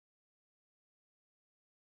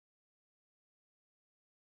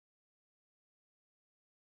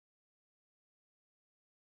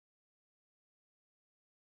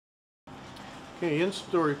Okay,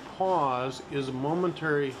 inspiratory pause is a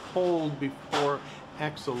momentary hold before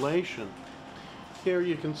exhalation. Here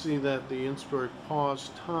you can see that the inspiratory pause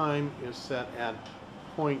time is set at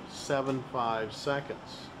 0.75 seconds.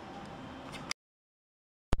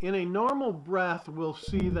 In a normal breath, we'll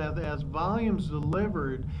see that as volume's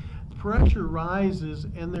delivered, pressure rises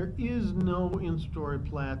and there is no inspiratory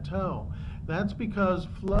plateau. That's because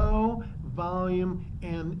flow, volume,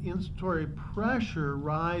 and inspiratory pressure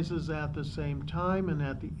rises at the same time, and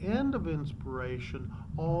at the end of inspiration,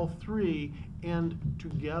 all three end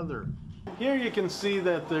together. Here you can see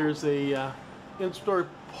that there's a inspiratory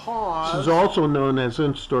pause. This is also known as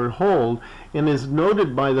inspiratory hold and is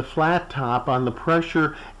noted by the flat top on the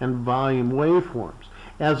pressure and volume waveforms.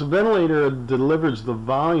 As the ventilator delivers the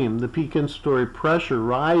volume, the peak inspiratory pressure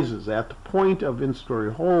rises. At the point of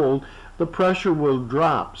inspiratory hold, the pressure will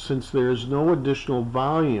drop since there is no additional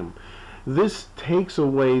volume. This takes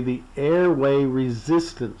away the airway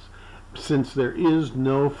resistance since there is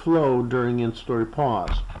no flow during inspiratory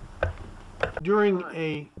pause. During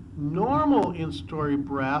a normal inspiratory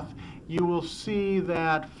breath, you will see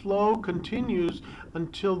that flow continues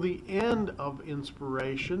until the end of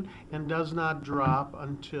inspiration and does not drop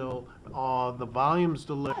until the volume's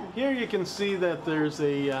delivered. Here you can see that there's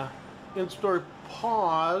a inspiratory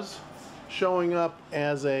pause showing up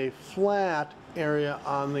as a flat area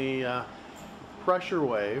on the pressure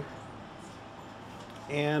wave.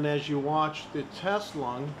 And as you watch the test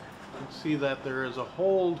lung, you can see that there is a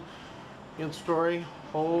hold, inspiratory,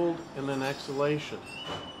 hold, and then exhalation.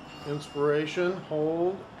 Inspiration,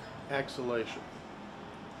 hold, exhalation.